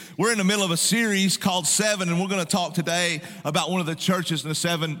We're in the middle of a series called Seven, and we're going to talk today about one of the churches in the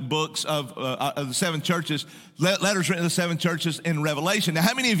 7 books of the 7 churches, letters written to the 7 churches in Revelation. Now,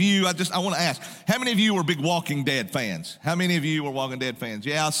 how many of you, I want to ask, how many of you were big Walking Dead fans? How many of you were Walking Dead fans?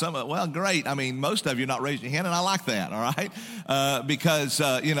 Yeah, well, great. I mean, most of you not raising your hand, and I like that, all right? Because,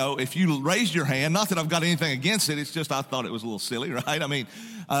 if you raised your hand, not that I've got anything against it, it's just I thought it was a little silly, right? I mean,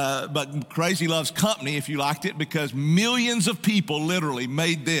 but Crazy Loves Company, if you liked it, because millions of people literally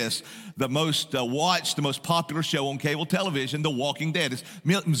made this the most watched, the most popular show on cable television, The Walking Dead. It's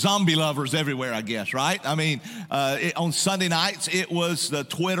zombie lovers everywhere, I guess, right? I mean, on Sunday nights, it was the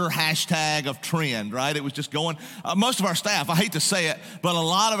Twitter hashtag of trend, right? It was just going. Most of our staff, I hate to say it, but a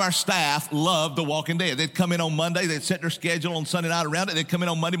lot of our staff loved The Walking Dead. They'd come in on Monday, they'd set their schedule on Sunday night around it, they'd come in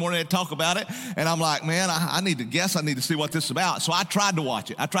on Monday morning, they'd talk about it, and I'm like, man, I need to see what this is about. So I tried to watch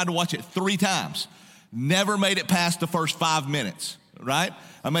it. I tried to watch it 3 times. Never made it past the first 5 minutes, right?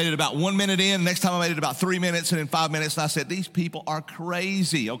 I made it about 1 minute in. Next time I made it about 3 minutes, and in 5 minutes, and I said, these people are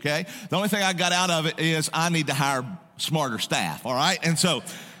crazy, okay? The only thing I got out of it is I need to hire smarter staff, all right? And so,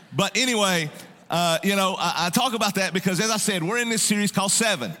 but anyway, I talk about that because, as I said, we're in this series called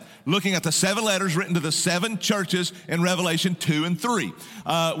Seven, looking at the 7 letters written to the 7 churches in Revelation 2 and 3.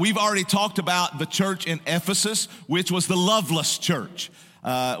 We've already talked about the church in Ephesus, which was the loveless church.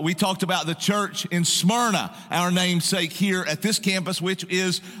 We talked about the church in Smyrna, our namesake here at this campus, which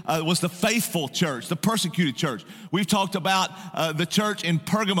was the faithful church, the persecuted church. We've talked about the church in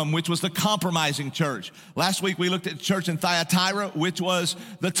Pergamum, which was the compromising church. Last week we looked at the church in Thyatira, which was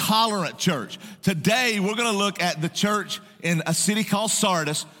the tolerant church. Today we're going to look at the church in a city called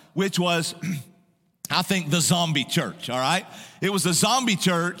Sardis, which was I think the zombie church, all right? It was the zombie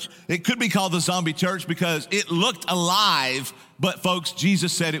church. It could be called the zombie church because it looked alive, but folks,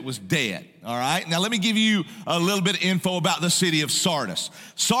 Jesus said it was dead, all right? Now, let me give you a little bit of info about the city of Sardis.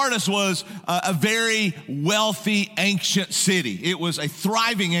 Sardis was a very wealthy, ancient city. It was a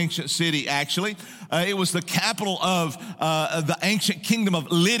thriving ancient city, actually. It was the capital of the ancient kingdom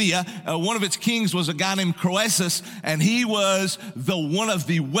of Lydia. One of its kings was a guy named Croesus, and he was one of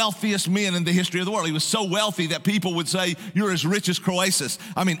the wealthiest men in the history of the world. He was so wealthy that people would say, you're as rich as Croesus.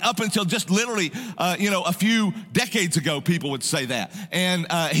 I mean, up until just literally, a few decades ago, people would say that. And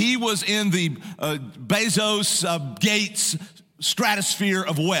he was in the Bezos, Gates stratosphere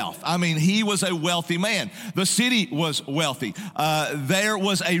of wealth. I mean, he was a wealthy man. The city was wealthy. There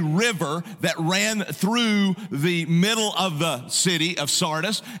was a river that ran through the middle of the city of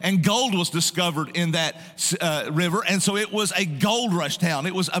Sardis, and gold was discovered in that river, and so it was a gold rush town.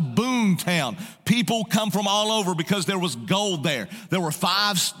 It was a boom town. People come from all over because there was gold there. There were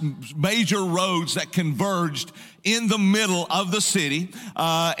 5 major roads that converged in the middle of the city,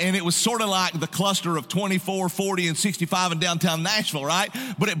 and it was sort of like the cluster of 24, 40, and 65 in downtown Nashville, right?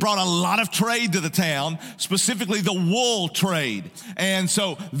 But it brought a lot of trade to the town, specifically the wool trade. And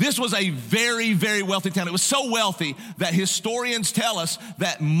so this was a very, very wealthy town. It was so wealthy that historians tell us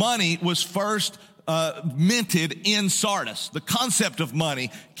that money was first minted in Sardis. The concept of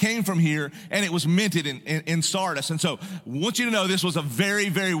money came from here, and it was minted in Sardis. And so I want you to know this was a very,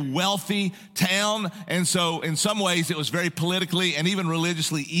 very wealthy town. And so in some ways it was very politically and even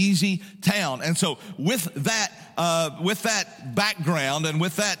religiously easy town. And so with that background and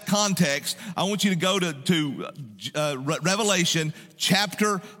with that context, I want you to go to Revelation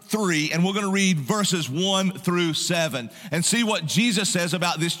chapter 3, and we're going to read verses 1 through 7 and see what Jesus says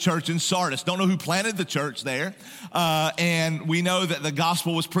about this church in Sardis. Don't know who planted the church there, and we know that the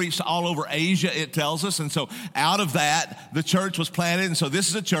gospel was preached all over Asia, it tells us, and so out of that, the church was planted, and so this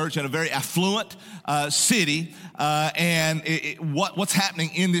is a church in a very affluent city, and what's happening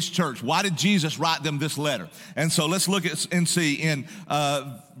in this church? Why did Jesus write them this letter? And so let's look at and see in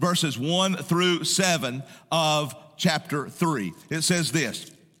verses 1 through 7 of chapter 3. It says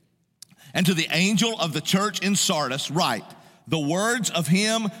this, "And to the angel of the church in Sardis write, the words of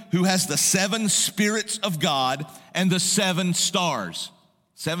him who has the 7 spirits of God and the 7 stars."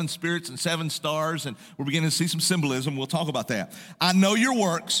 7 spirits and 7 stars, and we're beginning to see some symbolism. We'll talk about that. "I know your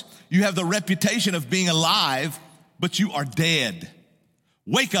works. You have the reputation of being alive, but you are dead.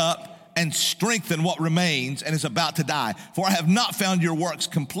 Wake up and strengthen what remains and is about to die. For I have not found your works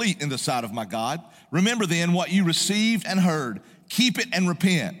complete in the sight of my God. Remember then what you received and heard. Keep it and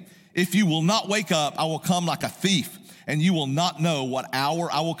repent. If you will not wake up, I will come like a thief, and you will not know what hour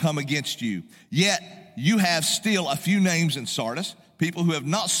I will come against you. Yet you have still a few names in Sardis, people who have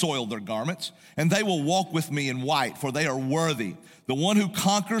not soiled their garments, and they will walk with me in white, for they are worthy. The one who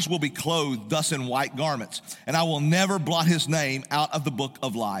conquers will be clothed thus in white garments, and I will never blot his name out of the book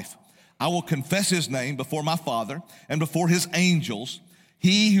of life. I will confess his name before my Father and before his angels.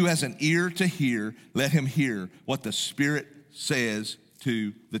 He who has an ear to hear, let him hear what the Spirit says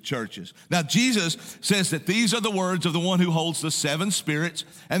to the churches. Now, Jesus says that these are the words of the one who holds the 7 spirits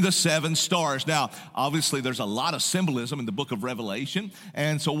and the 7 stars. Now, obviously, there's a lot of symbolism in the book of Revelation.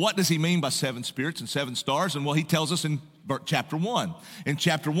 And so what does he mean by 7 spirits and 7 stars? And well, he tells us in chapter 1. In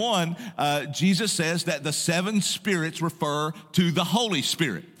chapter 1, Jesus says that the 7 spirits refer to the Holy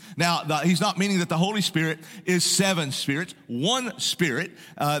Spirit. Now, he's not meaning that the Holy Spirit is 7 spirits, 1 Spirit,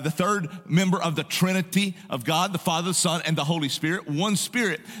 the third member of the Trinity of God, the Father, the Son, and the Holy Spirit, 1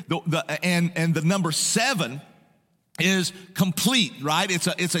 Spirit. And the number 7 is complete, right?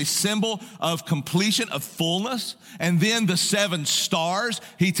 It's a symbol of completion, of fullness. And then the 7 stars,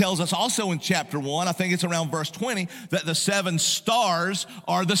 he tells us also in chapter 1, I think it's around verse 20, that the 7 stars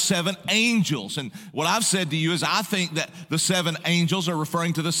are the 7 angels. And what I've said to you is I think that the 7 angels are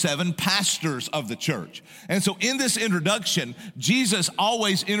referring to the 7 pastors of the church. And so in this introduction, Jesus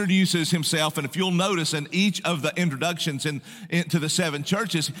always introduces himself. And if you'll notice in each of the introductions into the 7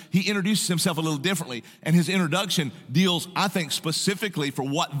 churches, he introduces himself a little differently. And his introduction deals, I think, specifically for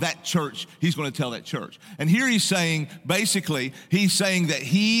what that church, he's going to tell that church. And here he's saying, basically, he's saying that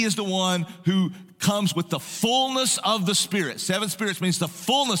he is the one who comes with the fullness of the Spirit. 7 spirits means the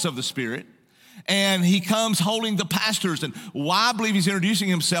fullness of the Spirit. And he comes holding the pastors. And why I believe he's introducing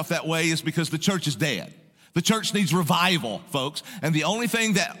himself that way is because the church is dead. The church needs revival, folks. And the only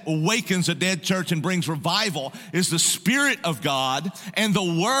thing that awakens a dead church and brings revival is the Spirit of God and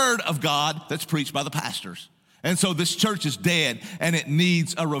the Word of God that's preached by the pastors. And so this church is dead and it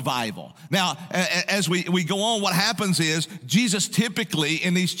needs a revival. Now, as we go on, what happens is Jesus typically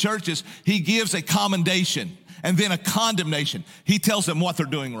in these churches, he gives a commendation and then a condemnation. He tells them what they're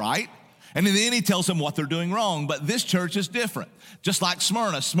doing right, and then he tells them what they're doing wrong. But this church is different. Just like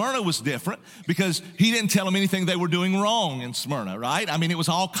Smyrna. Smyrna was different because he didn't tell them anything they were doing wrong in Smyrna, right? I mean, it was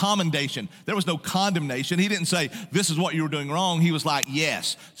all commendation. There was no condemnation. He didn't say, this is what you were doing wrong. He was like,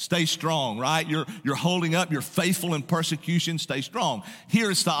 yes, stay strong, right? You're holding up. You're faithful in persecution. Stay strong. Here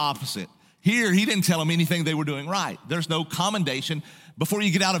it's the opposite. Here, he didn't tell them anything they were doing right. There's no commendation. Before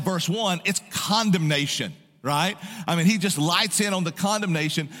you get out of verse 1, it's condemnation. Right? I mean, he just lights in on the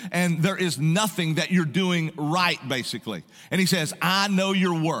condemnation, and there is nothing that you're doing right, basically. And he says, I know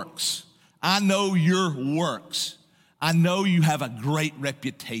your works. I know your works. I know you have a great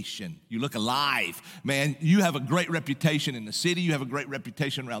reputation. You look alive, man. You have a great reputation in the city. You have a great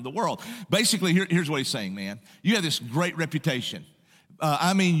reputation around the world. Basically, here's what he's saying, man. You have this great reputation.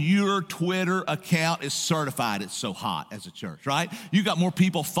 Your Twitter account is certified. It's so hot as a church, right? You got more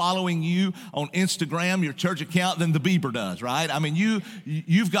people following you on Instagram, your church account, than the Bieber does, right? I mean,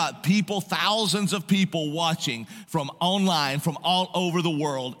 you've got people, thousands of people watching from online, from all over the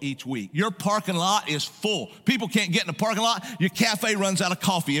world each week. Your parking lot is full. People can't get in the parking lot. Your cafe runs out of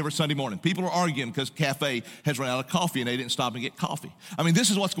coffee every Sunday morning. People are arguing because cafe has run out of coffee and they didn't stop and get coffee. I mean, this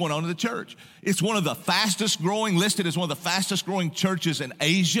is what's going on in the church. It's one of the fastest growing, listed as one of the fastest growing churches in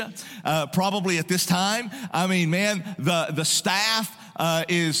Asia, probably at this time. I mean, man, the staff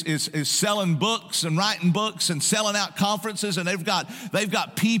is selling books and writing books and selling out conferences, and they've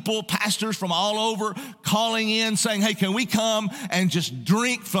got people, pastors from all over calling in saying, hey, can we come and just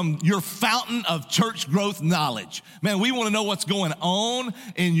drink from your fountain of church growth knowledge? Man, we want to know what's going on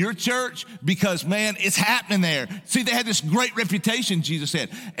in your church because, man, it's happening there. See, they had this great reputation, Jesus said.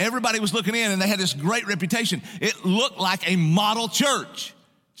 Everybody was looking in and they had this great reputation. It looked like a model church.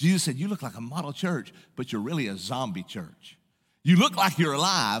 Jesus said, you look like a model church, but you're really a zombie church. You look like you're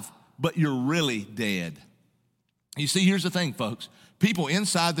alive, but you're really dead. You see, here's the thing, folks. People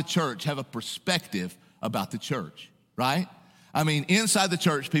inside the church have a perspective about the church, right? I mean, inside the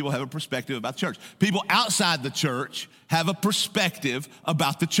church, people have a perspective about the church. People outside the church have a perspective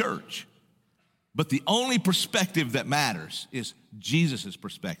about the church. But the only perspective that matters is Jesus'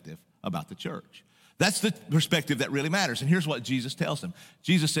 perspective about the church. That's the perspective that really matters. And here's what Jesus tells them.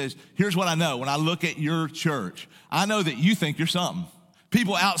 Jesus says, here's what I know. When I look at your church, I know that you think you're something.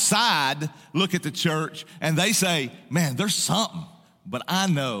 People outside look at the church and they say, man, there's something. But I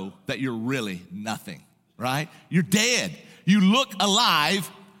know that you're really nothing, right? You're dead. You look alive,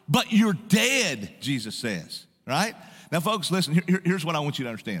 but you're dead, Jesus says, right? Now, folks, listen, here's what I want you to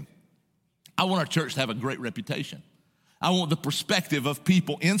understand. I want our church to have a great reputation. I want the perspective of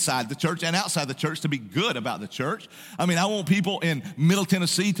people inside the church and outside the church to be good about the church. I mean, I want people in Middle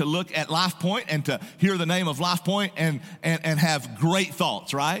Tennessee to look at Life Point and to hear the name of Life Point and have great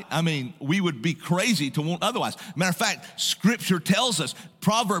thoughts, right? I mean, we would be crazy to want otherwise. Matter of fact, Scripture tells us,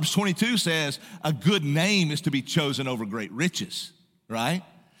 Proverbs 22 says, a good name is to be chosen over great riches, right?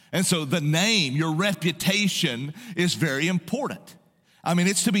 And so the name, your reputation is very important. I mean,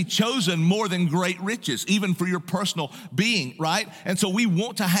 it's to be chosen more than great riches, even for your personal being, right? And so we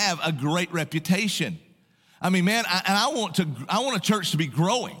want to have a great reputation. I mean, man, I want a church to be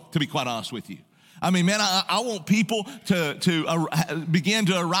growing, to be quite honest with you. I mean, man, I want people to begin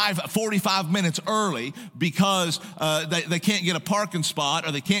to arrive 45 minutes early because they can't get a parking spot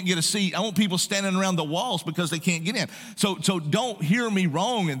or they can't get a seat. I want people standing around the walls because they can't get in. So don't hear me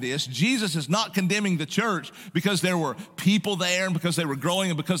wrong in this. Jesus is not condemning the church because there were people there and because they were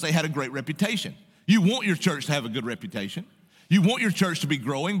growing and because they had a great reputation. You want your church to have a good reputation. You want your church to be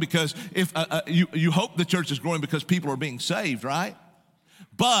growing because if you hope the church is growing because people are being saved, right?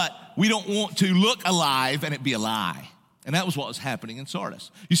 But we don't want to look alive and it be a lie. And that was what was happening in Sardis.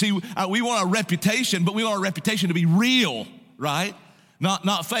 You see, we want our reputation, but we want our reputation to be real, right?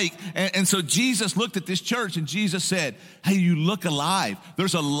 Not fake. And so Jesus looked at this church and Jesus said, hey, you look alive.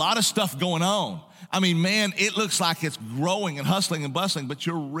 There's a lot of stuff going on. I mean, man, it looks like it's growing and hustling and bustling, but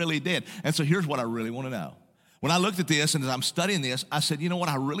you're really dead. And so here's what I really want to know. When I looked at this and as I'm studying this, I said, you know what?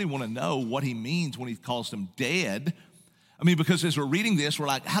 I really want to know what he means when he calls them dead. I mean, because as we're reading this, we're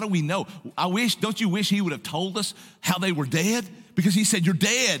like, how do we know? Don't you wish he would have told us how they were dead? Because he said, you're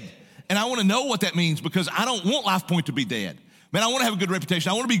dead. And I want to know what that means because I don't want Life Point to be dead. Man, I want to have a good reputation.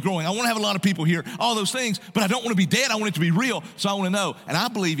 I want to be growing. I want to have a lot of people here, all those things, but I don't want to be dead. I want it to be real. So I want to know. And I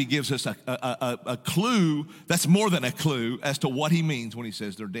believe he gives us a clue that's more than a clue as to what he means when he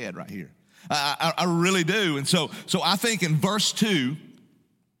says they're dead right here. I really do. And so I think in verse 2,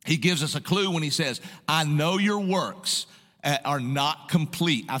 he gives us a clue when he says, I know your works are not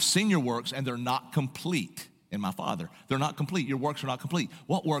complete. I've seen your works and they're not complete in my Father. They're not complete. Your works are not complete.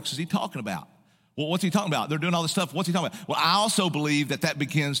 What works is he talking about? Well, what's he talking about? They're doing all this stuff. What's he talking about? Well, I also believe that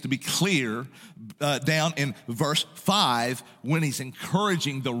begins to be clear down in verse 5 when he's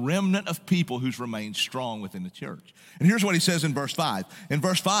encouraging the remnant of people who's remained strong within the church. And here's what he says in verse 5. In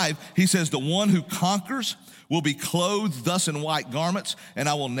verse 5, he says, the one who conquers will be clothed thus in white garments, and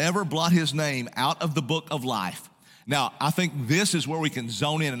I will never blot his name out of the book of life. Now, I think this is where we can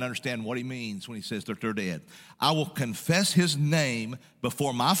zone in and understand what he means when he says that they're dead. I will confess his name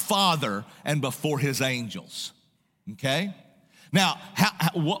before my Father and before his angels. Okay? Now,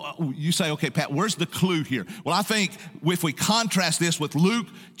 you say, okay, Pat, where's the clue here? Well, I think if we contrast this with Luke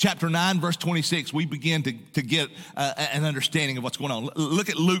chapter 9, verse 26, we begin to get an understanding of what's going on. Look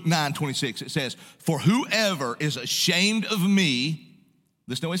at Luke 9, 26. It says, for whoever is ashamed of me,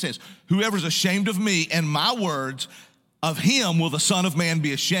 listen to what it says, whoever's ashamed of me and my words, of him will the Son of Man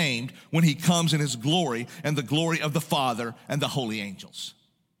be ashamed when he comes in his glory and the glory of the Father and the holy angels.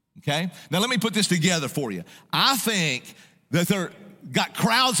 Okay? Now let me put this together for you. I think that they're got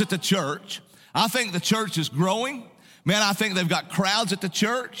crowds at the church. I think the church is growing. Man, I think they've got crowds at the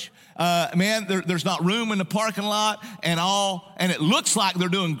church. Man, there's not room in the parking lot and it looks like they're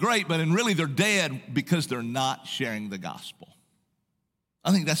doing great, but really they're dead because they're not sharing the gospel.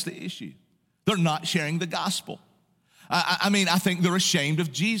 I think that's the issue. They're not sharing the gospel. I mean, I think they're ashamed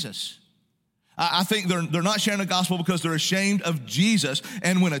of Jesus. I think they're not sharing the gospel because they're ashamed of Jesus.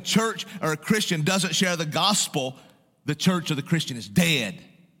 And when a church or a Christian doesn't share the gospel, the church or the Christian is dead.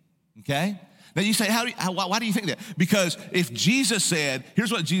 Okay? Now you say, why do you think that? Because if Jesus said,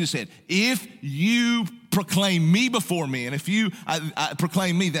 here's what Jesus said, if you proclaim me before me, and if you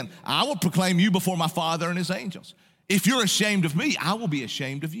proclaim me, then I will proclaim you before my Father and his angels. If you're ashamed of me, I will be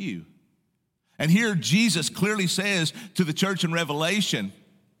ashamed of you. And here Jesus clearly says to the church in Revelation,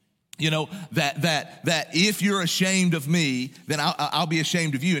 you know, that if you're ashamed of me, then I'll be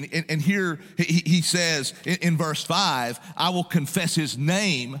ashamed of you. And here he says in verse 5, I will confess his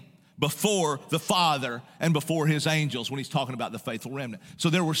name before the Father and before his angels when he's talking about the faithful remnant. So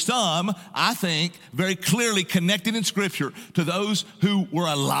there were some, I think, very clearly connected in Scripture to those who were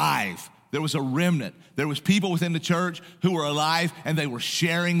alive. There was a remnant. There was people within the church who were alive and they were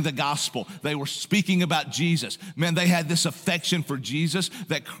sharing the gospel. They were speaking about Jesus. Man, they had this affection for Jesus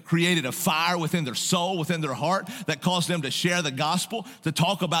that created a fire within their soul, within their heart, that caused them to share the gospel, to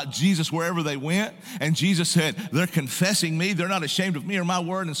talk about Jesus wherever they went. And Jesus said, they're confessing me. They're not ashamed of me or my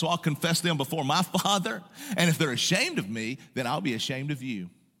word, and so I'll confess them before my Father. And if they're ashamed of me, then I'll be ashamed of you,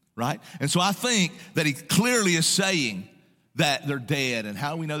 right? And so I think that he clearly is saying that they're dead. And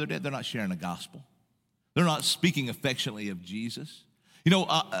how do we know they're dead? They're not sharing the gospel. They're not speaking affectionately of Jesus. You know,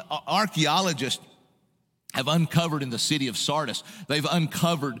 archaeologists have uncovered in the city of Sardis, they've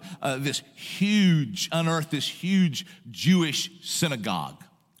uncovered unearthed this huge Jewish synagogue,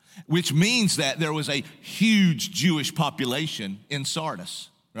 which means that there was a huge Jewish population in Sardis,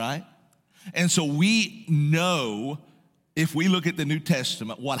 right? And so we know if we look at the New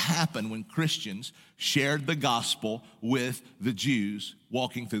Testament, what happened when Christians shared the gospel with the Jews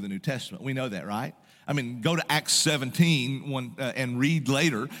walking through the New Testament. We know that, right? I mean, go to Acts 17 and read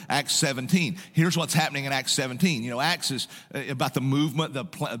later Acts 17. Here's what's happening in Acts 17. You know, Acts is about the movement, the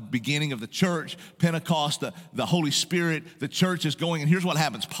beginning of the church, Pentecost, the Holy Spirit, the church is going. And here's what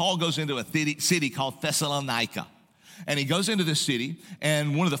happens. Paul goes into a city called Thessalonica. And he goes into this city,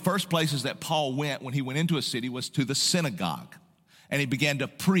 and one of the first places that Paul went when he went into a city was to the synagogue. And he began to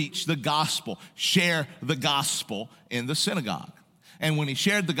preach the gospel, share the gospel in the synagogue. And when he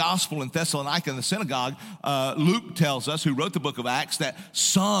shared the gospel in Thessalonica in the synagogue, Luke tells us, who wrote the book of Acts, that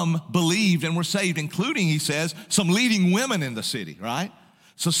some believed and were saved, including, he says, some leading women in the city, right?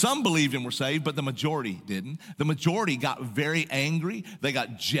 So some believed and were saved, but the majority didn't. The majority got very angry. They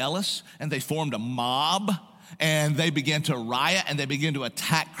got jealous, and they formed a mob. And they began to riot, and they began to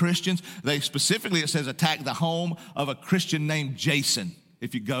attack Christians. They specifically, it says, attacked the home of a Christian named Jason,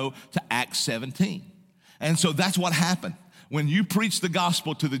 if you go to Acts 17. And so that's what happened. When you preach the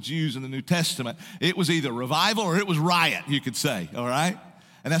gospel to the Jews in the New Testament, it was either revival or it was riot, you could say, all right?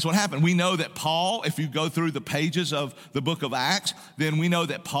 And that's what happened. We know that Paul, if you go through the pages of the book of Acts, then we know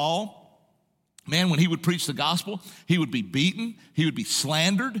that Paul, man, when he would preach the gospel, he would be beaten, he would be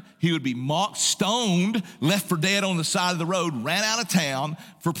slandered, he would be mocked, stoned, left for dead on the side of the road, ran out of town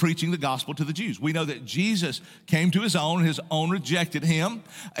for preaching the gospel to the Jews. We know that Jesus came to his own rejected him.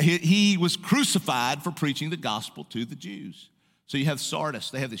 He was crucified for preaching the gospel to the Jews. So you have Sardis,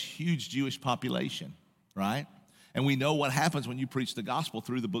 they have this huge Jewish population, right? And we know what happens when you preach the gospel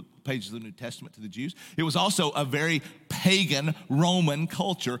through the pages of the New Testament to the Jews. It was also a very pagan Roman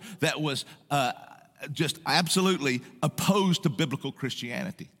culture that was just absolutely opposed to biblical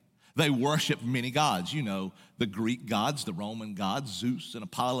Christianity. They worshiped many gods. You know, the Greek gods, the Roman gods, Zeus and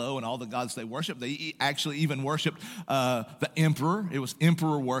Apollo and all the gods they worshiped. They actually even worshiped the emperor. It was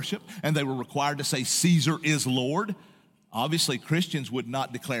emperor worship, and they were required to say Caesar is Lord. Obviously, Christians would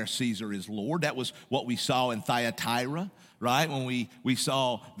not declare Caesar as Lord. That was what we saw in Thyatira, right? When we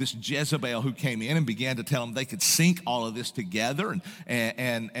saw this Jezebel who came in and began to tell them they could sync all of this together.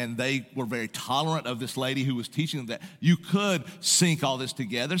 And they were very tolerant of this lady who was teaching them that you could sync all this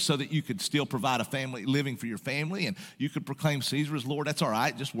together so that you could still provide a family living for your family, and you could proclaim Caesar as Lord. That's all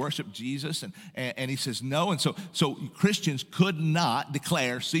right. Just worship Jesus. And he says no. And so Christians could not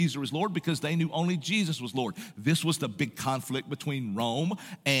declare Caesar as Lord because they knew only Jesus was Lord. This was the big conflict between Rome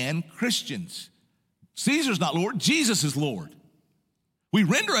and Christians. Caesar's not Lord, Jesus is Lord. We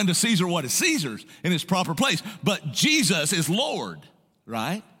render unto Caesar what is Caesar's in his proper place, but Jesus is Lord,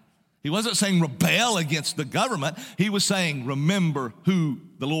 right? He wasn't saying rebel against the government. He was saying remember who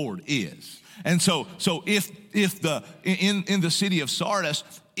the Lord is. And so if in the city of Sardis,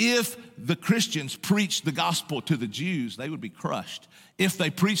 if the Christians preached the gospel to the Jews, they would be crushed. If they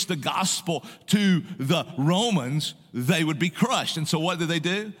preached the gospel to the Romans, they would be crushed. And so what did they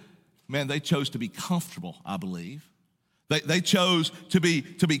do? Man, they chose to be comfortable, I believe. They chose to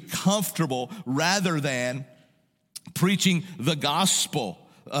be comfortable rather than preaching the gospel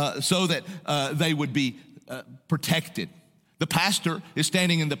so that they would be protected. The pastor is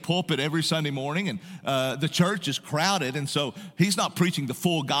standing in the pulpit every Sunday morning, and the church is crowded, and so he's not preaching the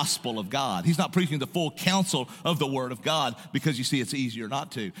full gospel of God. He's not preaching the full counsel of the Word of God because, you see, it's easier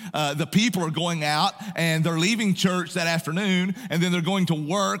not to. The people are going out, and they're leaving church that afternoon, and then they're going to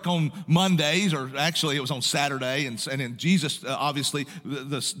work on Mondays, or actually it was on Saturday, and then Jesus, obviously,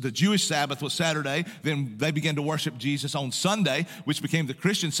 the Jewish Sabbath was Saturday. Then they began to worship Jesus on Sunday, which became the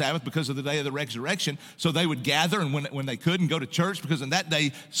Christian Sabbath because of the day of the resurrection. So they would gather, and when they couldn't, go to church, because in that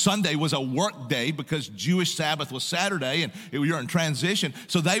day, Sunday was a work day because Jewish Sabbath was Saturday, and you're in transition.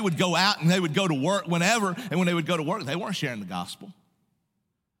 So they would go out and they would go to work whenever, and when they would go to work, they weren't sharing the gospel.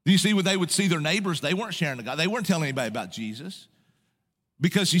 You see, when they would see their neighbors, they weren't sharing the gospel. They weren't telling anybody about Jesus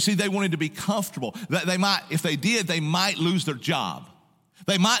because, you see, they wanted to be comfortable. They might, if they did, they might lose their job.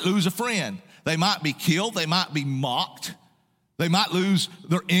 They might lose a friend. They might be killed. They might be mocked. They might lose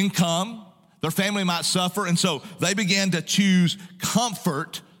their income. Their family might suffer, and so they began to choose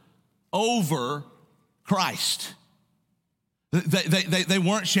comfort over Christ. They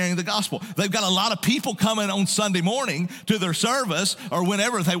weren't sharing the gospel. They've got a lot of people coming on Sunday morning to their service, or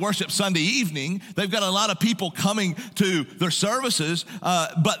whenever they worship Sunday evening. They've got a lot of people coming to their services,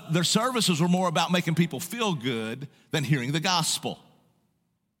 but their services were more about making people feel good than hearing the gospel.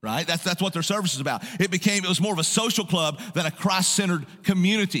 right? That's what their service is about. It was more of a social club than a Christ-centered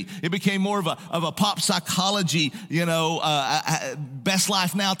community. It became more of a pop psychology, best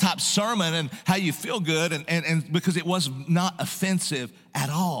life now type sermon and how you feel good, and because it was not offensive at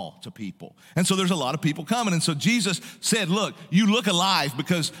all to people. And so there's a lot of people coming. And so Jesus said, look, you look alive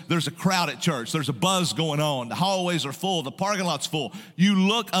because there's a crowd at church. There's a buzz going on. The hallways are full. The parking lot's full. You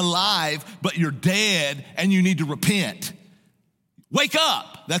look alive, but you're dead and you need to repent. Wake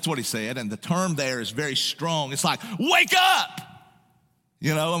up. That's what he said. And the term there is very strong. It's like, wake up.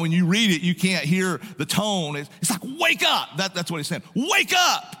 And when you read it, you can't hear the tone. It's like, wake up. That's what he's saying. Wake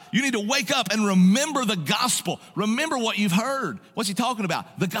up. You need to wake up and remember the gospel. Remember what you've heard. What's he talking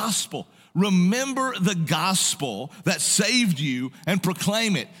about? The gospel. Remember the gospel that saved you and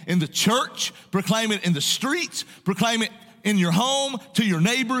proclaim it in the church, proclaim it in the streets, proclaim it in your home, to your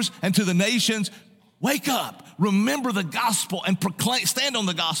neighbors, and to the nations. Wake up, remember the gospel and stand on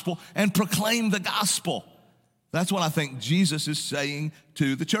the gospel and proclaim the gospel. That's what I think Jesus is saying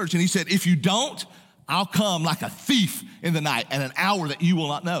to the church. And he said, if you don't, I'll come like a thief in the night at an hour that you will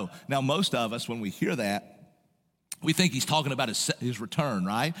not know. Now, most of us, when we hear that, we think he's talking about his return,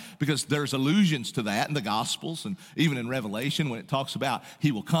 right? Because there's allusions to that in the Gospels and even in Revelation when it talks about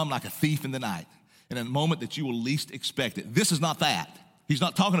he will come like a thief in the night in a moment that you will least expect it. This is not that. He's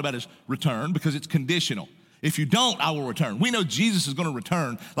not talking about his return because it's conditional. If you don't, I will return. We know Jesus is going to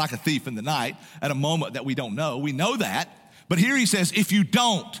return like a thief in the night at a moment that we don't know. We know that. But here he says, if you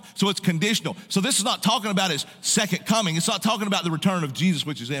don't, so it's conditional. So this is not talking about his second coming. It's not talking about the return of Jesus,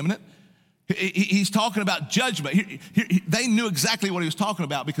 which is imminent. He's talking about judgment. They knew exactly what he was talking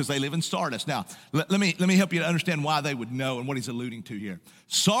about because they live in Sardis. Now, let me help you to understand why they would know and what he's alluding to here.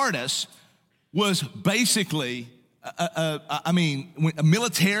 Sardis was basically...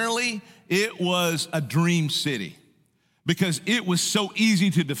 militarily, it was a dream city because it was so easy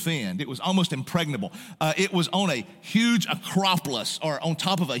to defend. It was almost impregnable. It was on a huge acropolis or on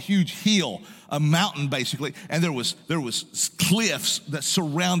top of a huge hill, a mountain basically, and there was cliffs that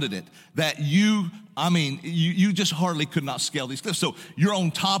surrounded it that you just hardly could not scale these cliffs. So you're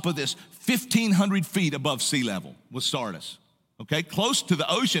on top of this 1,500 feet above sea level with Sardis, okay, close to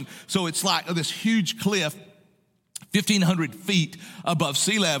the ocean. So it's like this huge cliff 1,500 feet above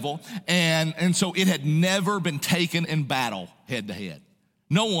sea level, and so it had never been taken in battle head-to-head.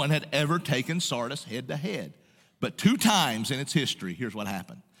 No one had ever taken Sardis head-to-head. But 2 times in its history, here's what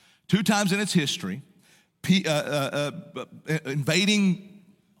happened. 2 times in its history, invading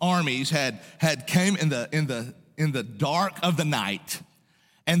armies had came in the dark of the night,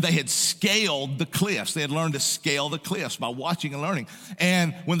 and they had scaled the cliffs. They had learned to scale the cliffs by watching and learning.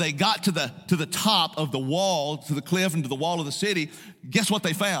 And when they got to the top of the wall, to the cliff and to the wall of the city, guess what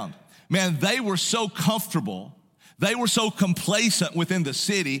they found? Man, they were so comfortable, they were so complacent within the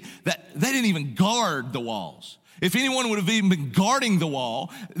city that they didn't even guard the walls. If anyone would have even been guarding the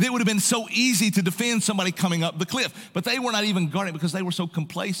wall, it would have been so easy to defend somebody coming up the cliff. But they were not even guarding because they were so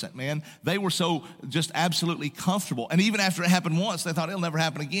complacent, man. They were so just absolutely comfortable. And even after it happened once, they thought it'll never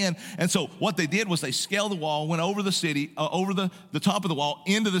happen again. And so what they did was they scaled the wall, went over the city, over the top of the wall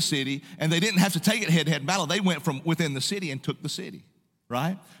into the city, and they didn't have to take it head-to-head battle. They went from within the city and took the city,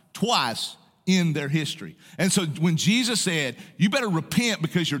 right? Twice in their history. And so when Jesus said, you better repent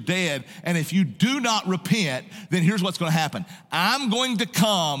because you're dead, and if you do not repent, then here's what's going to happen. I'm going to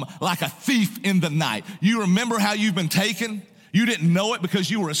come like a thief in the night. You remember how you've been taken? You didn't know it because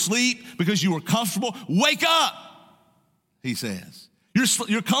you were asleep, because you were comfortable. Wake up, he says.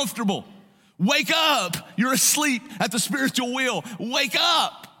 You're comfortable. Wake up. You're asleep at the spiritual wheel. Wake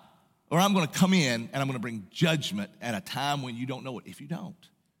up. Or I'm going to come in and I'm going to bring judgment at a time when you don't know it if you don't.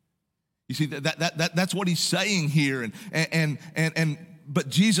 You see, that's what he's saying here. But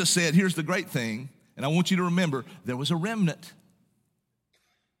Jesus said, here's the great thing, and I want you to remember, there was a remnant.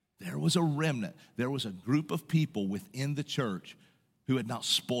 There was a remnant. There was a group of people within the church who had not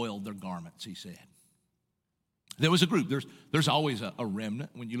spoiled their garments, he said. There was a group. There's always a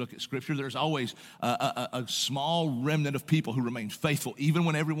remnant. When you look at Scripture, there's always a small remnant of people who remain faithful, even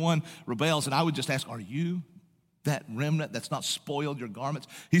when everyone rebels. And I would just ask, are you that remnant that's not spoiled your garments?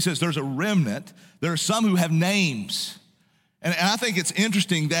 He says there's a remnant. There are some who have names. And I think it's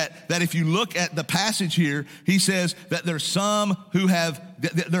interesting that if you look at the passage here, he says that there's some who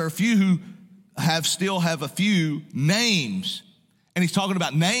there are a few who still have a few names. And he's talking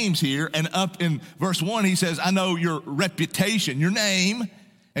about names here. And up in verse 1, he says, I know your reputation, your name.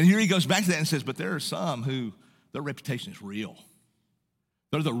 And here he goes back to that and says, but there are some who their reputation is real.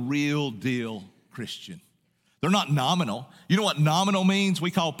 They're the real deal Christian. They're not nominal. You know what nominal means?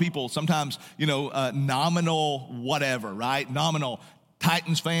 We call people sometimes, nominal whatever, right? Nominal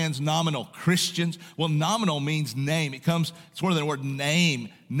Titans fans, nominal Christians. Well, nominal means name. It's where the word name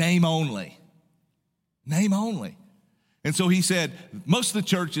only. Name only. And so he said, most of the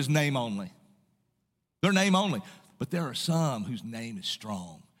church is name only. They're name only. But there are some whose name is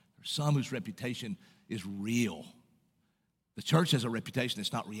strong. There are some whose reputation is real. The church has a reputation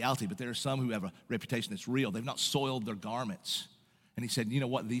that's not reality, but there are some who have a reputation that's real. They've not soiled their garments. And he said, you know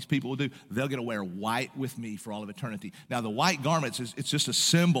what these people will do? They'll get to wear white with me for all of eternity. Now, the white garments, it's just a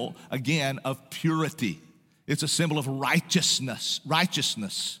symbol, again, of purity. It's a symbol of righteousness,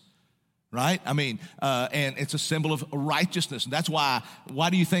 right? I mean, and it's a symbol of righteousness. And that's why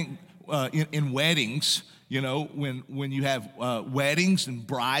do you think in weddings, you know, when you have weddings and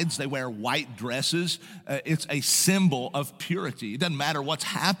brides, they wear white dresses. It's a symbol of purity. It doesn't matter what's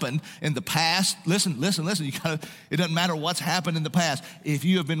happened in the past. Listen. It doesn't matter what's happened in the past. If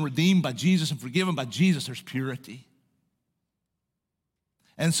you have been redeemed by Jesus and forgiven by Jesus, there's purity.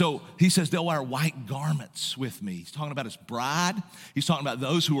 And so he says they'll wear white garments with me. He's talking about his bride. He's talking about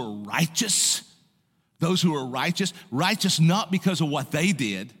those who are righteous. Those who are righteous. Righteous not because of what they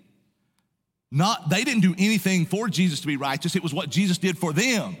did. They didn't do anything for Jesus to be righteous. It was what Jesus did for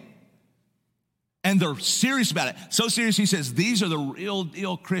them. And they're serious about it. So serious, he says, these are the real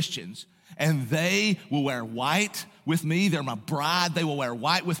deal Christians. And they will wear white with me. They're my bride. They will wear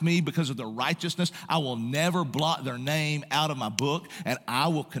white with me because of their righteousness. I will never blot their name out of my book. And I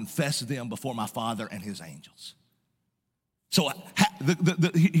will confess them before my Father and his angels. So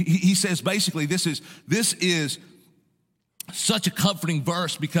he says basically this is such a comforting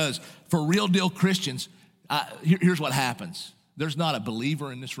verse because for real deal Christians, here's what happens. There's not a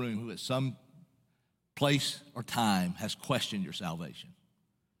believer in this room who at some place or time has questioned your salvation.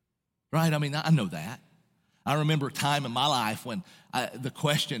 Right? I mean, I know that. I remember a time in my life when the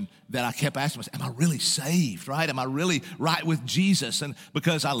question that I kept asking was, am I really saved, right? Am I really right with Jesus? And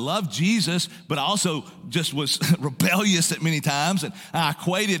because I love Jesus, but I also just was rebellious at many times. And I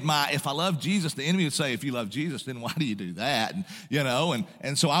equated if I love Jesus, the enemy would say, if you love Jesus, then why do you do that? And, you know,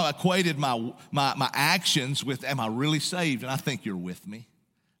 and so I equated my actions with, am I really saved? And I think you're with me.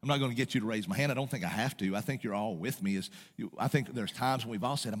 I'm not going to get you to raise my hand. I don't think I have to. I think you're all with me. I think there's times when we've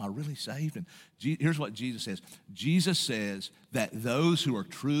all said, am I really saved? And here's what Jesus says. Jesus says that those who are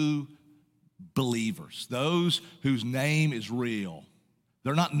true believers, those whose name is real,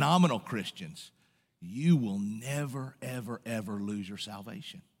 they're not nominal Christians, you will never, ever, ever lose your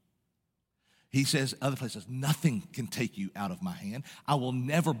salvation. He says, other places, nothing can take you out of my hand. I will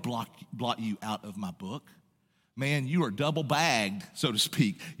never blot you out of my book. Man, you are double bagged, so to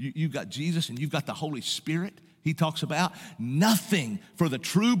speak. You've got Jesus and you've got the Holy Spirit he talks about. Nothing for the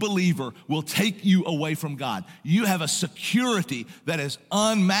true believer will take you away from God. You have a security that is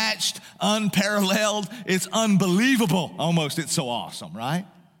unmatched, unparalleled. It's unbelievable almost. It's so awesome, right?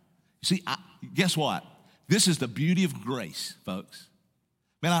 You see, guess what? This is the beauty of grace, folks.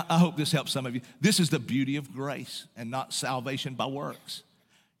 Man, I hope this helps some of you. This is the beauty of grace and not salvation by works.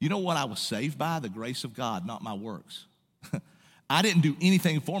 You know what I was saved by? The grace of God, not my works. I didn't do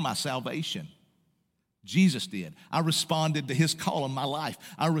anything for my salvation. Jesus did. I responded to his call in my life.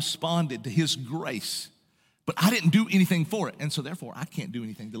 I responded to his grace. But I didn't do anything for it. And so therefore, I can't do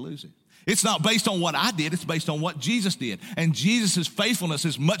anything to lose it. It's not based on what I did. It's based on what Jesus did. And Jesus' faithfulness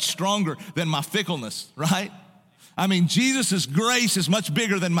is much stronger than my fickleness, right? I mean, Jesus' grace is much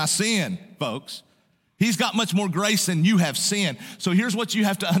bigger than my sin, folks. He's got much more grace than you have sin. So here's what you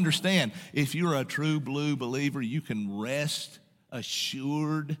have to understand. If you're a true blue believer, you can rest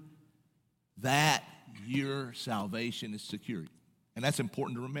assured that your salvation is secure. And that's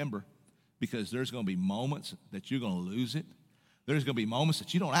important to remember because there's going to be moments that you're going to lose it. There's going to be moments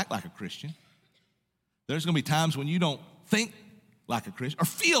that you don't act like a Christian. There's going to be times when you don't think like a Christian or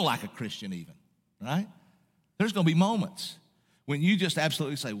feel like a Christian even, right? There's going to be moments when you just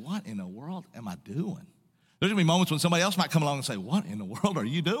absolutely say, what in the world am I doing? There's going to be moments when somebody else might come along and say, what in the world are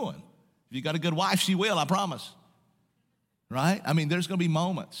you doing? If you got a good wife, she will, I promise. Right? I mean, there's going to be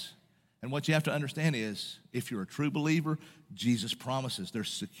moments. And what you have to understand is, if you're a true believer, Jesus promises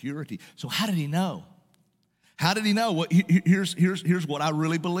there's security. So how did he know? How did he know? Well, here's what I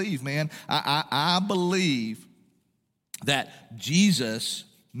really believe, man. I believe that Jesus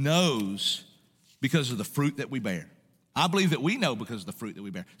knows because of the fruit that we bear. I believe that we know because of the fruit that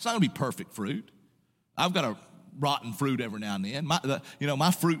we bear. It's not going to be perfect fruit. I've got a rotten fruit every now and then.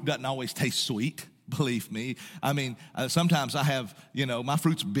 My fruit doesn't always taste sweet, believe me. I mean, sometimes I have, my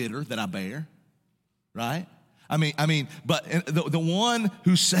fruit's bitter that I bear, right? I mean, but the one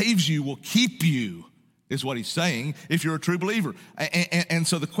who saves you will keep you, is what he's saying, if you're a true believer. And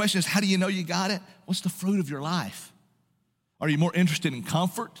so the question is, how do you know you got it? What's the fruit of your life? Are you more interested in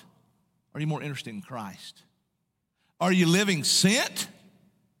comfort? Or are you more interested in Christ? Are you living sent?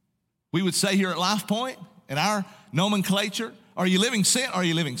 We would say here at Life Point, in our nomenclature, are you living sent or are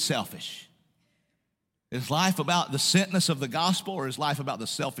you living selfish? Is life about the sentness of the gospel or is life about the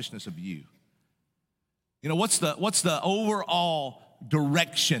selfishness of you? You know, what's the overall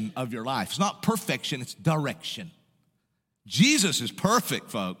direction of your life? It's not perfection, it's direction. Jesus is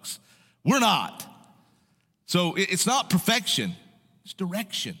perfect, folks. We're not. So it's not perfection, it's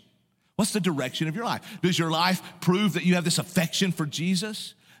direction. What's the direction of your life? Does your life prove that you have this affection for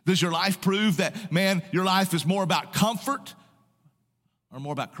Jesus? Does your life prove that, man, your life is more about comfort or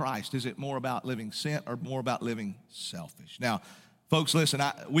more about Christ? Is it more about living sent or more about living selfish? Now, folks, listen,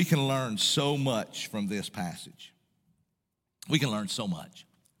 we can learn so much from this passage. We can learn so much.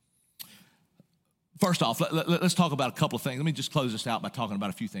 First off, let's talk about a couple of things. Let me just close this out by talking about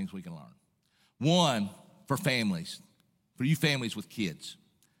a few things we can learn. One, for families, for you families with kids.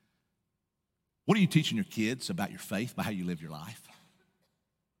 What are you teaching your kids about your faith, by how you live your life?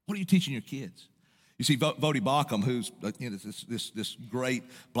 What are you teaching your kids? You see, Voddie Baucham, who's this great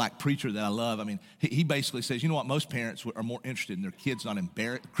black preacher that I love, I mean, he basically says, you know what, most parents are more interested in their kids not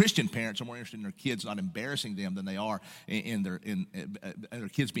Christian parents are more interested in their kids not embarrassing them than they are in their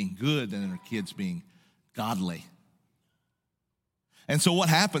kids being good than in their kids being godly. And so what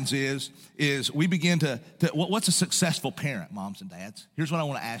happens is we begin to what's a successful parent, moms and dads? Here's what I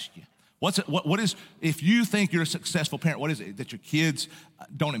want to ask you. What is, if you think you're a successful parent, what is it? That your kids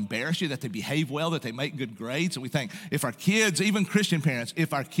don't embarrass you, that they behave well, that they make good grades? And we think if our kids, even Christian parents,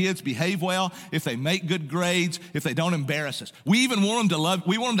 if our kids behave well, if they make good grades, if they don't embarrass us, we even want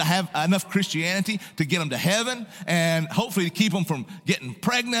them to have enough Christianity to get them to heaven and hopefully to keep them from getting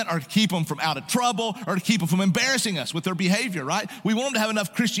pregnant or to keep them from out of trouble or to keep them from embarrassing us with their behavior, right? We want them to have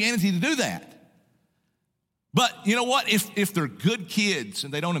enough Christianity to do that. But you know what? If they're good kids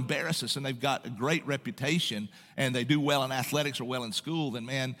and they don't embarrass us and they've got a great reputation and they do well in athletics or well in school, then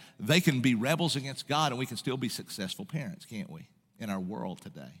man, they can be rebels against God and we can still be successful parents, can't we, in our world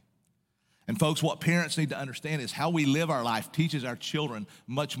today? And folks, what parents need to understand is how we live our life teaches our children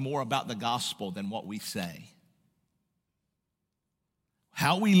much more about the gospel than what we say.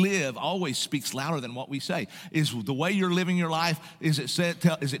 How we live always speaks louder than what we say. Is the way you're living your life, is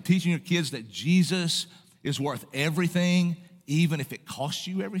it teaching your kids that Jesus is worth everything, even if it costs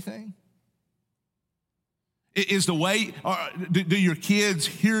you everything? Is the way, do your kids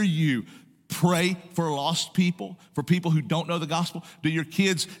hear you pray for lost people, for people who don't know the gospel? Do your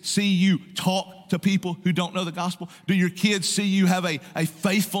kids see you talk to people who don't know the gospel? Do your kids see you have a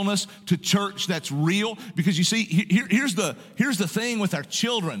faithfulness to church that's real? Because you see, here's the thing with our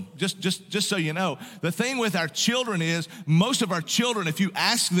children, just so you know. The thing with our children is most of our children, if you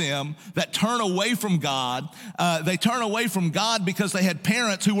ask them that turn away from God, they turn away from God because they had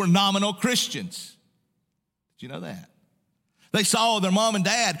parents who were nominal Christians. Did you know that? They saw their mom and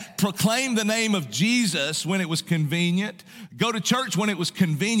dad proclaim the name of Jesus when it was convenient, go to church when it was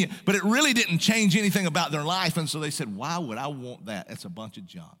convenient, but it really didn't change anything about their life. And so they said, why would I want that? That's a bunch of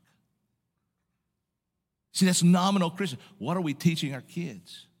junk. See, that's nominal Christian. What are we teaching our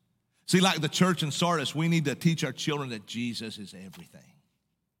kids? See, like the church in Sardis, we need to teach our children that Jesus is everything.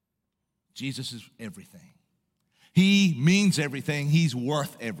 Jesus is everything. He means everything. He's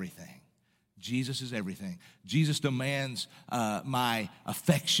worth everything. Jesus is everything. Jesus demands my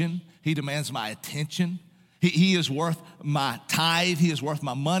affection. He demands my attention. He is worth my tithe. He is worth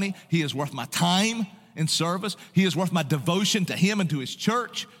my money. He is worth my time in service. He is worth my devotion to him and to his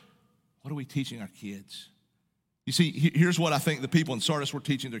church. What are we teaching our kids? You see, here's what I think the people in Sardis were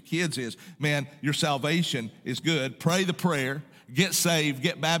teaching their kids is, man, your salvation is good. Pray the prayer, get saved,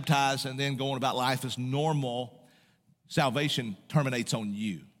 get baptized, and then go on about life as normal. Salvation terminates on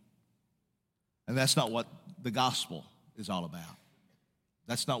you. And that's not what the gospel is all about.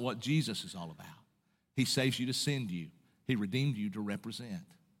 That's not what Jesus is all about. He saves you to send you. He redeemed you to represent.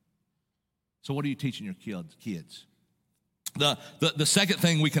 So what are you teaching your kids? The second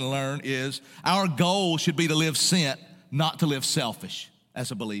thing we can learn is our goal should be to live sent, not to live selfish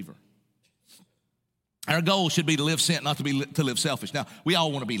as a believer. Our goal should be to live sent, not to live selfish. Now, we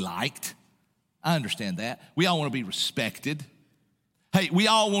all want to be liked. I understand that. We all want to be respected. Hey, we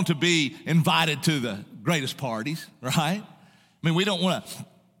all want to be invited to the greatest parties, right? I mean, we don't want to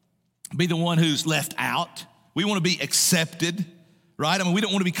be the one who's left out. We want to be accepted, right? I mean, we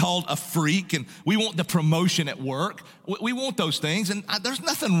don't want to be called a freak, and we want the promotion at work. We want those things, and there's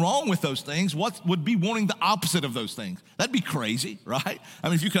nothing wrong with those things. What would be wanting the opposite of those things? That'd be crazy, right? I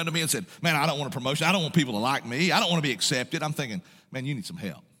mean, if you come to me and said, man, I don't want a promotion. I don't want people to like me. I don't want to be accepted. I'm thinking, man, you need some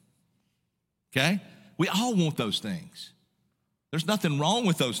help, okay? We all want those things. There's nothing wrong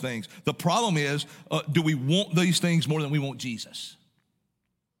with those things. The problem is, do we want these things more than we want Jesus?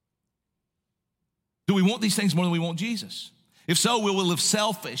 Do we want these things more than we want Jesus? If so, we will live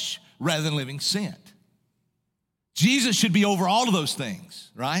selfish rather than living sent. Jesus should be over all of those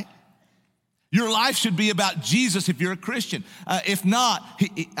things, right? Your life should be about Jesus if you're a Christian. If not,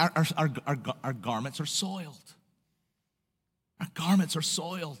 our garments are soiled. Our garments are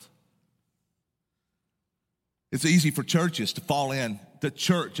soiled. It's easy for churches to fall in, the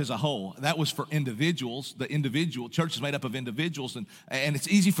church as a whole. That was for individuals. The individual church is made up of individuals, and it's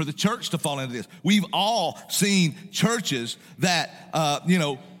easy for the church to fall into this. We've all seen churches that,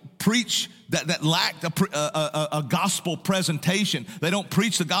 preach that lacked a gospel presentation. They don't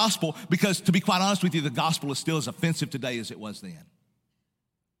preach the gospel because, to be quite honest with you, the gospel is still as offensive today as it was then.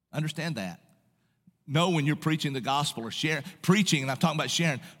 Understand that. Know when you're preaching the gospel or preaching, and I'm talking about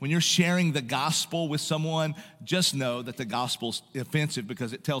sharing, when you're sharing the gospel with someone, just know that the gospel's offensive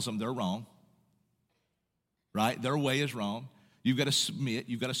because it tells them they're wrong, right? Their way is wrong. You've got to submit,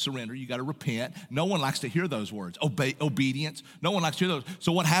 you've got to surrender, you've got to repent. No one likes to hear those words. Obedience. No one likes to hear those.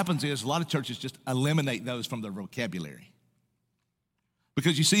 So what happens is a lot of churches just eliminate those from their vocabulary.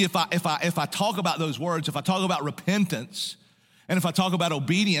 Because you see, if I talk about those words, if I talk about repentance, and if I talk about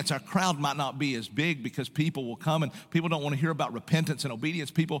obedience, our crowd might not be as big because people will come and people don't want to hear about repentance and obedience.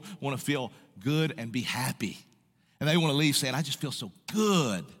 People want to feel good and be happy. And they want to leave saying, I just feel so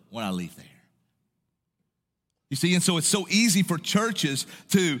good when I leave there. You see, and so it's so easy for churches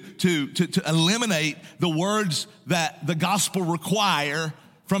to eliminate the words that the gospel require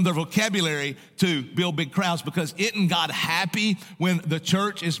from their vocabulary to build big crowds, because isn't God happy when the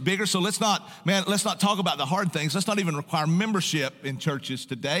church is bigger? So let's not talk about the hard things. Let's not even require membership in churches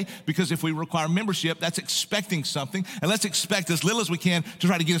today, because if we require membership, that's expecting something, and let's expect as little as we can to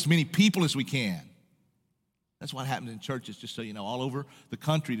try to get as many people as we can. That's what happens in churches, just so you know, all over the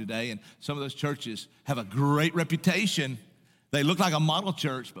country today, and some of those churches have a great reputation. They look like a model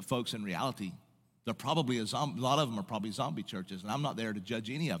church, but folks, in reality, they're probably a lot of them are probably zombie churches, and I'm not there to judge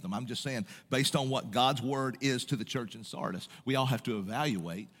any of them. I'm just saying, based on what God's word is to the church in Sardis, we all have to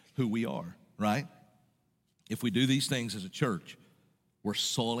evaluate who we are, right? If we do these things as a church, we're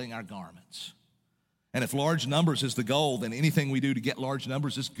soiling our garments. And if large numbers is the goal, then anything we do to get large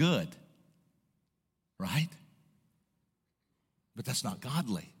numbers is good, right? But that's not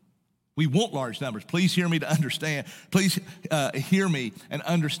godly. We want large numbers. Please hear me to understand. Please hear me and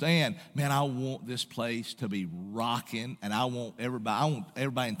understand. Man, I want this place to be rocking, and I want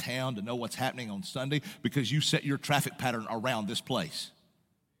everybody in town to know what's happening on Sunday, because you set your traffic pattern around this place.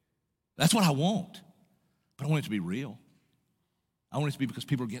 That's what I want. But I want it to be real. I want it to be because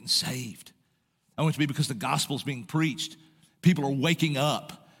people are getting saved. I want it to be because the gospel is being preached. People are waking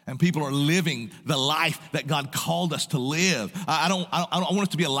up. And people are living the life that God called us to live. I don't want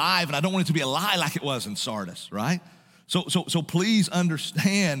it to be alive, and I don't want it to be a lie like it was in Sardis, right? So please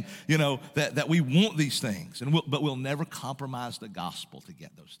understand, that we want these things, but we'll never compromise the gospel to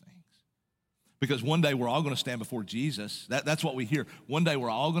get those things. Because one day we're all going to stand before Jesus. That's what we hear. One day we're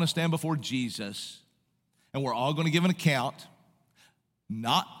all going to stand before Jesus, and we're all going to give an account.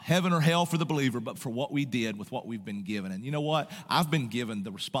 Not heaven or hell for the believer, but for what we did with what we've been given. And you know what? I've been given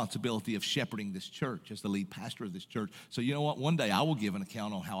the responsibility of shepherding this church as the lead pastor of this church. So you know what? One day I will give an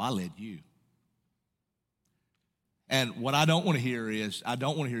account on how I led you. And what I don't want to hear is, I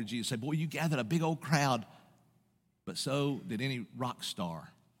don't want to hear Jesus say, boy, you gathered a big old crowd, but so did any rock star.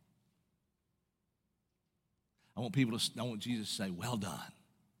 I want Jesus to say, well done.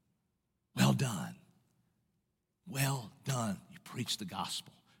 Well done. Well done. Preached the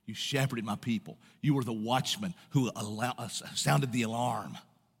gospel. You shepherded my people. You were the watchman who sounded the alarm.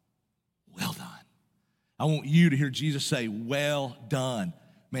 Well done. I want you to hear Jesus say, well done.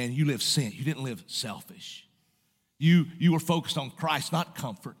 Man, you lived sin. You didn't live selfish. You were focused on Christ, not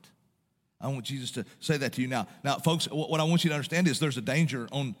comfort. I want Jesus to say that to you now. Now, folks, what I want you to understand is there's a danger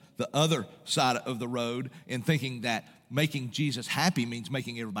on the other side of the road in thinking that making Jesus happy means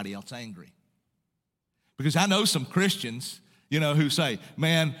making everybody else angry. Because I know some Christians, who say,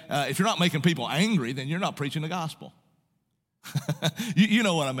 man, if you're not making people angry, then you're not preaching the gospel. you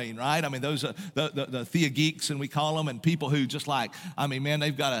know what I mean, right? I mean, those the theogeeks, and we call them, and people who just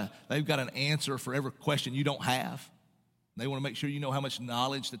they've got an answer for every question you don't have. They want to make sure you know how much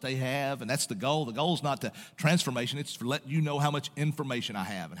knowledge that they have, and that's the goal. The goal is not to transformation. It's to let you know how much information I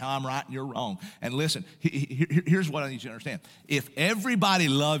have and how I'm right and you're wrong. And listen, here's what I need you to understand. If everybody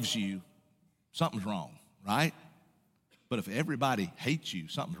loves you, something's wrong, right? But if everybody hates you,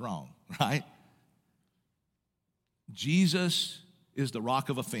 something's wrong, right? Jesus is the rock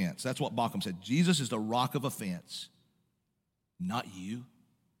of offense. That's what Bauckham said. Jesus is the rock of offense, not you.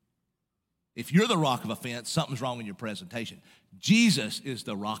 If you're the rock of offense, something's wrong in your presentation. Jesus is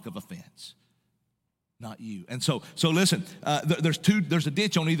the rock of offense, not you. And so listen, there's a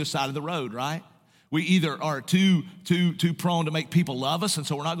ditch on either side of the road, right? We either are too prone to make people love us, and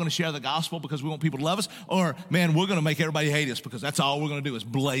so we're not going to share the gospel because we want people to love us, or, man, we're going to make everybody hate us because that's all we're going to do is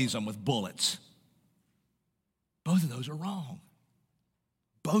blaze them with bullets. Both of those are wrong.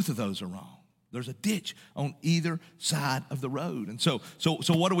 Both of those are wrong. There's a ditch on either side of the road. And so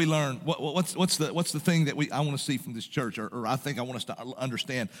what do we learn? What's the thing that I want to see from this church, or I think I want us to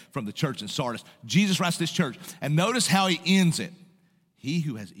understand from the church in Sardis? Jesus writes this church, and notice how he ends it. He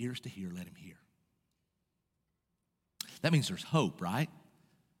who has ears to hear, let him hear. That means there's hope, right?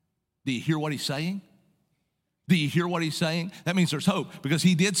 Do you hear what he's saying? Do you hear what he's saying? That means there's hope, because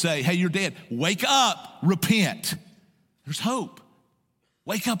he did say, hey, you're dead. Wake up, repent. There's hope.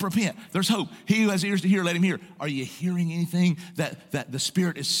 Wake up, repent. There's hope. He who has ears to hear, let him hear. Are you hearing anything that the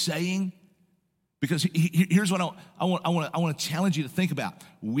Spirit is saying? Because here's what I want to challenge you to think about.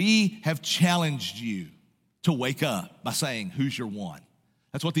 We have challenged you to wake up by saying, who's your one?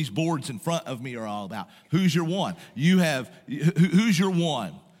 That's what these boards in front of me are all about. Who's your one? Who's your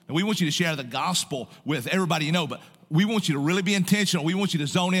one? And we want you to share the gospel with everybody you know, but we want you to really be intentional. We want you to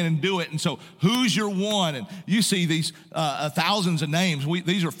zone in and do it. And so who's your one? And you see these thousands of names.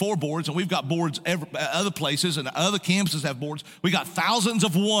 These are 4 boards, and we've got boards other places, and other campuses have boards. We got thousands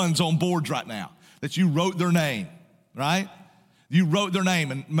of ones on boards right now that you wrote their name, right? You wrote their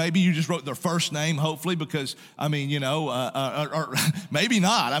name, and maybe you just wrote their first name, hopefully, because, I mean, or maybe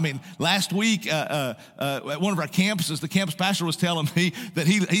not. I mean, last week at one of our campuses, the campus pastor was telling me that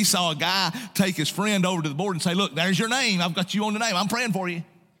he saw a guy take his friend over to the board and say, look, there's your name. I've got you on the name. I'm praying for you.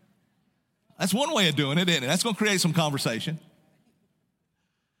 That's one way of doing it, isn't it? That's going to create some conversation.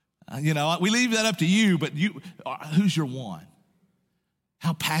 We leave that up to you, but who's your one?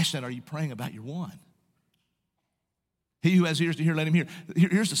 How passionate are you praying about your one? He who has ears to hear, let him hear.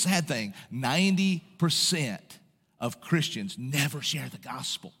 Here's the sad thing. 90% of Christians never share the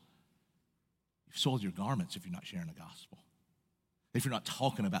gospel. You've soiled your garments if you're not sharing the gospel, if you're not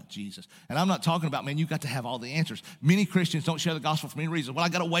talking about Jesus. And I'm not talking about, man, you've got to have all the answers. Many Christians don't share the gospel for many reasons. Well, I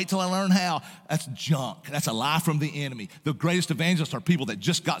got to wait till I learn how. That's junk. That's a lie from the enemy. The greatest evangelists are people that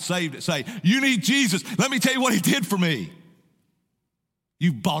just got saved that say, you need Jesus. Let me tell you what he did for me.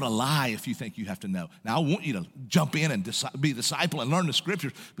 You've bought a lie if you think you have to know. Now, I want you to jump in and be a disciple and learn the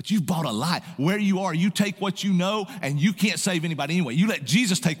scriptures, but you've bought a lie. Where you are, you take what you know, and you can't save anybody anyway. You let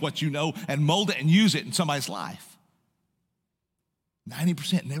Jesus take what you know and mold it and use it in somebody's life.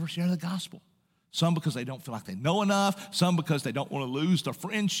 90% never share the gospel. Some because they don't feel like they know enough. Some because they don't want to lose their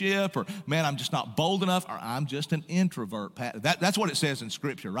friendship. Or, man, I'm just not bold enough. Or I'm just an introvert. That's what it says in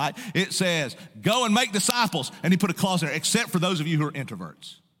Scripture, right? It says, go and make disciples. And he put a clause there, except for those of you who are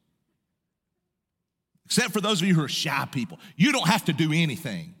introverts. Except for those of you who are shy people. You don't have to do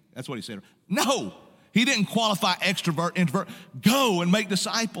anything. That's what he said. No, he didn't qualify extrovert, introvert. Go and make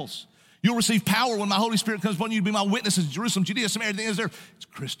disciples. You'll receive power when my Holy Spirit comes upon you to be my witnesses in Jerusalem, Judea, Samaria, everything is there. It's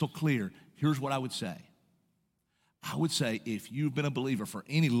crystal clear. Here's what I would say. I would say if you've been a believer for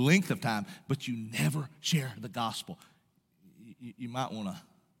any length of time, but you never share the gospel, you might want to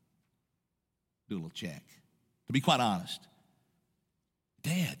do a little check. To be quite honest,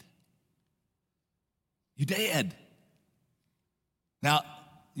 dead. You're dead. Now,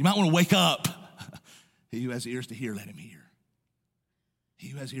 you might want to wake up. He who has ears to hear, let him hear. He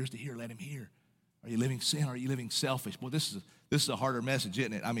who has ears to hear, let him hear. Are you living sin? Or are you living selfish? Boy, this is a harder message,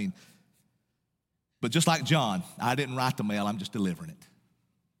 isn't it? I mean, but just like John, I didn't write the mail, I'm just delivering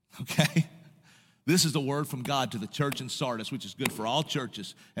it. Okay? This is the word from God to the church in Sardis, which is good for all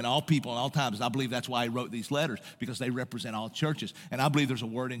churches and all people and all times. And I believe that's why he wrote these letters, because they represent all churches. And I believe there's a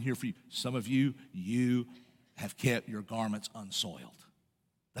word in here for you. Some of you have kept your garments unsoiled.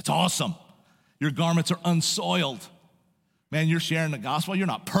 That's awesome. Your garments are unsoiled. Man, you're sharing the gospel. You're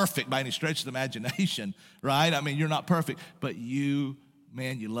not perfect by any stretch of the imagination, right? I mean, you're not perfect, but you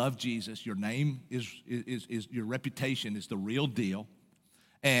love Jesus. Your name is your reputation is the real deal.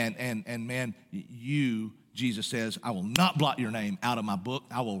 And man, Jesus says, I will not blot your name out of my book.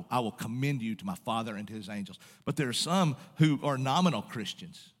 I will commend you to my Father and to his angels. But there are some who are nominal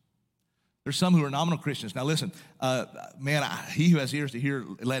Christians. There's some who are nominal Christians. Now listen, he who has ears to hear,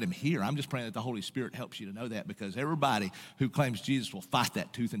 let him hear. I'm just praying that the Holy Spirit helps you to know that, because everybody who claims Jesus will fight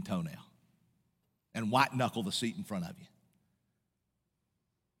that tooth and toenail and white knuckle the seat in front of you.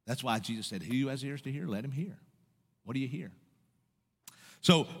 That's why Jesus said, he who has ears to hear, let him hear. What do you hear?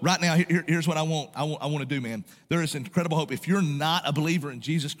 So right now, here's what I want to do, man. There is incredible hope. If you're not a believer in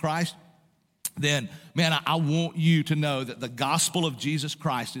Jesus Christ, then, man, I want you to know that the gospel of Jesus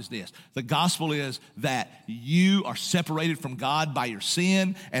Christ is this. The gospel is that you are separated from God by your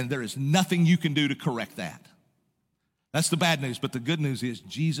sin, and there is nothing you can do to correct that. That's the bad news, but the good news is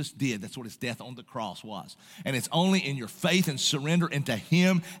Jesus did. That's what his death on the cross was. And it's only in your faith and surrender into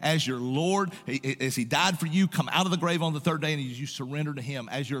him as your Lord. As he died for you, come out of the grave on the third day, and as you surrender to him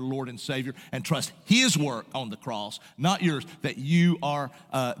as your Lord and Savior and trust his work on the cross, not yours, that you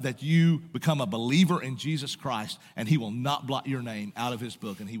become a believer in Jesus Christ, and he will not blot your name out of his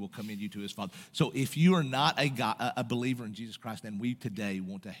book, and he will commend you to his Father. So if you are not a believer in Jesus Christ, then we today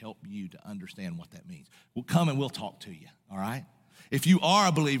want to help you to understand what that means. We'll come and we'll talk to you. All right? If you are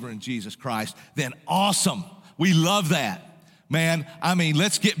a believer in Jesus Christ, then awesome. We love that. Man, I mean,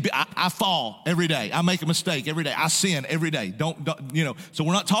 I fall every day. I make a mistake every day. I sin every day. So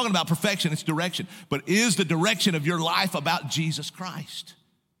we're not talking about perfection, it's direction. But is the direction of your life about Jesus Christ?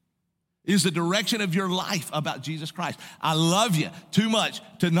 Is the direction of your life about Jesus Christ? I love you too much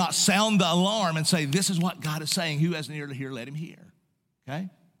to not sound the alarm and say, this is what God is saying. Who has an ear to hear, let him hear. Okay?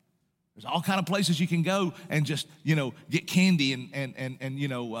 There's all kind of places you can go and just, get candy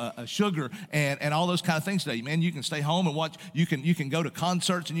and sugar and all those kind of things today. Man, you can stay home and watch. You can go to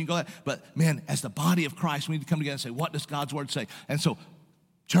concerts and you can go. But man, as the body of Christ, we need to come together and say, what does God's word say? And so,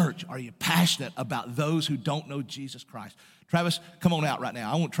 church, are you passionate about those who don't know Jesus Christ? Travis, come on out right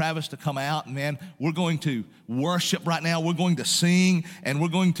now. I want Travis to come out, and man, we're going to worship right now. We're going to sing, and we're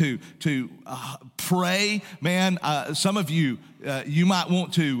going to pray. Man, some of you, you might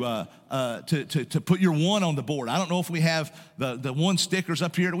want to put your one on the board. I don't know if we have the one stickers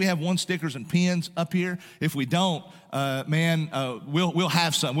up here. Do we have one stickers and pins up here? If we don't, we'll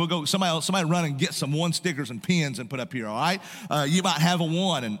have some. We'll go, somebody run and get some one stickers and pins and put up here, all right? You might have a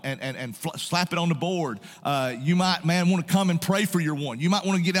one and slap it on the board. You might, want to come and pray for your one. You might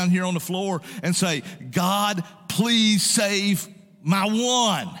want to get down here on the floor and say, God, please save my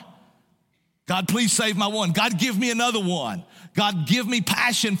one. God, please save my one. God, give me another one. God, give me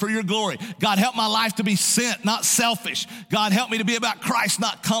passion for your glory. God, help my life to be sent, not selfish. God, help me to be about Christ,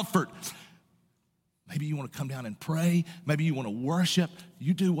 not comfort. Maybe you want to come down and pray. Maybe you want to worship.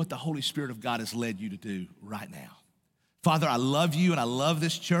 You do what the Holy Spirit of God has led you to do right now. Father, I love you and I love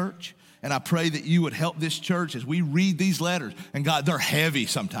this church. And I pray that you would help this church as we read these letters. And God, they're heavy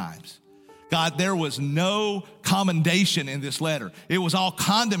sometimes. God, there was no commendation in this letter. It was all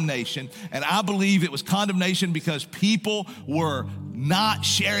condemnation. And I believe it was condemnation because people were not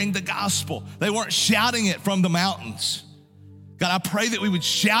sharing the gospel. They weren't shouting it from the mountains. God, I pray that we would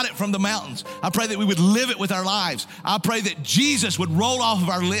shout it from the mountains. I pray that we would live it with our lives. I pray that Jesus would roll off of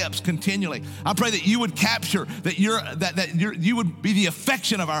our lips continually. I pray that you would capture, that you would be the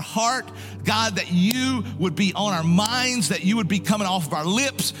affection of our heart. God, that you would be on our minds, that you would be coming off of our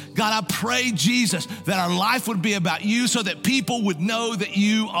lips. God, I pray, Jesus, that our life would be about you so that people would know that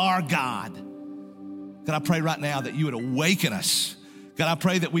you are God. God, I pray right now that you would awaken us. God, I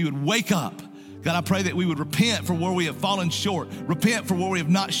pray that we would wake up. God, I pray that we would repent for where we have fallen short, repent for where we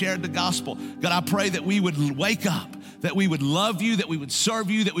have not shared the gospel. God, I pray that we would wake up, that we would love you, that we would serve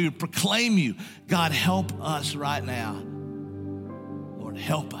you, that we would proclaim you. God, help us right now. Lord,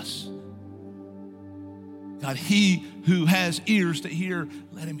 help us. God, he who has ears to hear,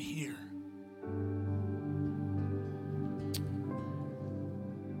 let him hear.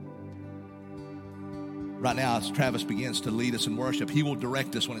 Right now, as Travis begins to lead us in worship, he will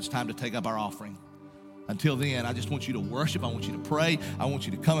direct us when it's time to take up our offering. Until then, I just want you to worship. I want you to pray. I want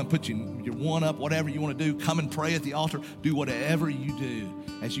you to come and put your one up, whatever you want to do. Come and pray at the altar. Do whatever you do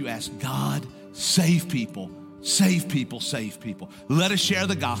as you ask God, save people, save people, save people. Let us share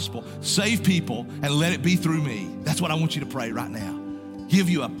the gospel, save people, and let it be through me. That's what I want you to pray right now.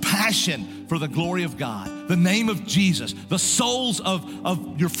 Give you a passion for the glory of God, the name of Jesus, the souls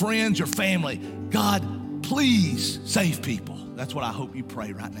of your friends, your family. God, please save people. That's what I hope you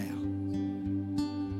pray right now.